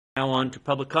Now on to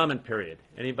public comment period.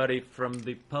 Anybody from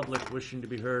the public wishing to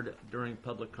be heard during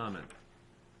public comment?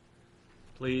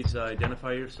 Please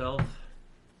identify yourself.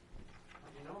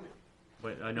 You know me.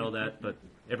 Wait, I know that, but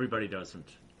everybody doesn't.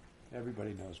 Everybody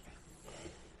knows me.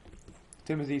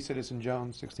 Timothy Citizen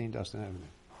Jones, 16 Dustin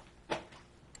Avenue.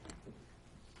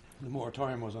 The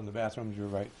moratorium was on the bathrooms. You're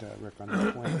right, Rick, on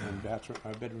that point.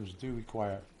 And bedrooms do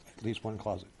require at least one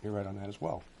closet. You're right on that as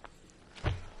well.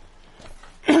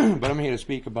 But I'm here to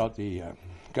speak about the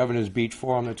Governor's Beach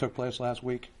Forum that took place last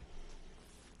week.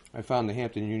 I found the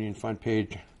Hampton Union front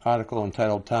page article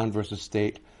entitled Town versus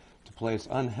State to place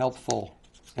unhealthful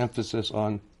emphasis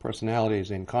on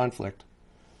personalities in conflict,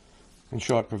 in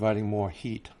short, providing more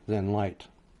heat than light.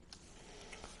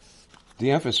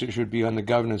 The emphasis should be on the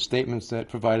Governor's statements that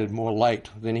provided more light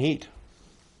than heat.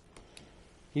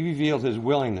 He revealed his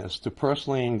willingness to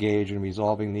personally engage in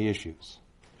resolving the issues.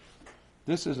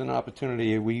 This is an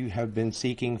opportunity we have been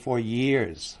seeking for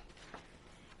years,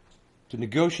 to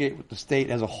negotiate with the state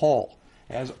as a whole,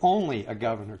 as only a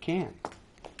governor can.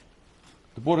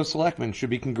 The Board of Selectmen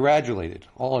should be congratulated,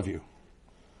 all of you,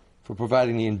 for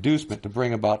providing the inducement to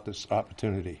bring about this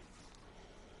opportunity.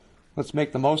 Let's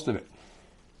make the most of it.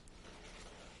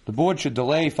 The board should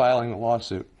delay filing a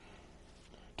lawsuit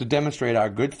to demonstrate our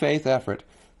good faith effort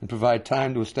and provide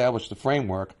time to establish the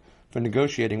framework for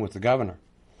negotiating with the governor.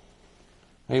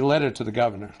 A letter to the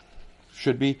governor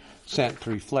should be sent to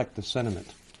reflect the sentiment.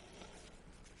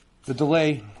 The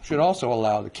delay should also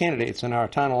allow the candidates in our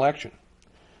town election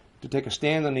to take a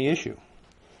stand on the issue,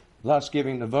 thus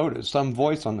giving the voters some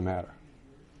voice on the matter.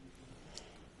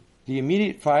 The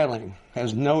immediate filing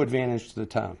has no advantage to the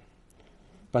town,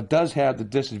 but does have the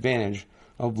disadvantage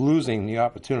of losing the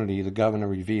opportunity the governor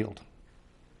revealed.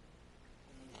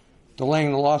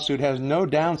 Delaying the lawsuit has no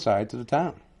downside to the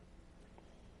town,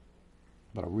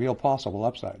 but a real possible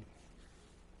upside.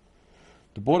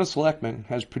 The Board of Selectmen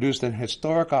has produced an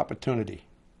historic opportunity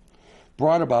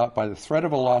brought about by the threat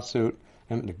of a lawsuit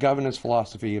and the governor's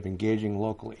philosophy of engaging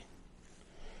locally.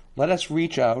 Let us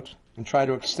reach out and try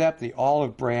to accept the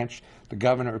olive branch the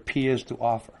governor appears to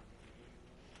offer.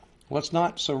 Let's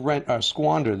not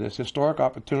squander this historic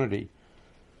opportunity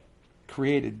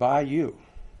created by you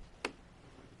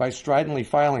by stridently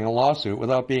filing a lawsuit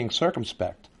without being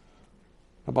circumspect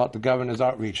about the governor's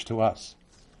outreach to us.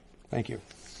 Thank you.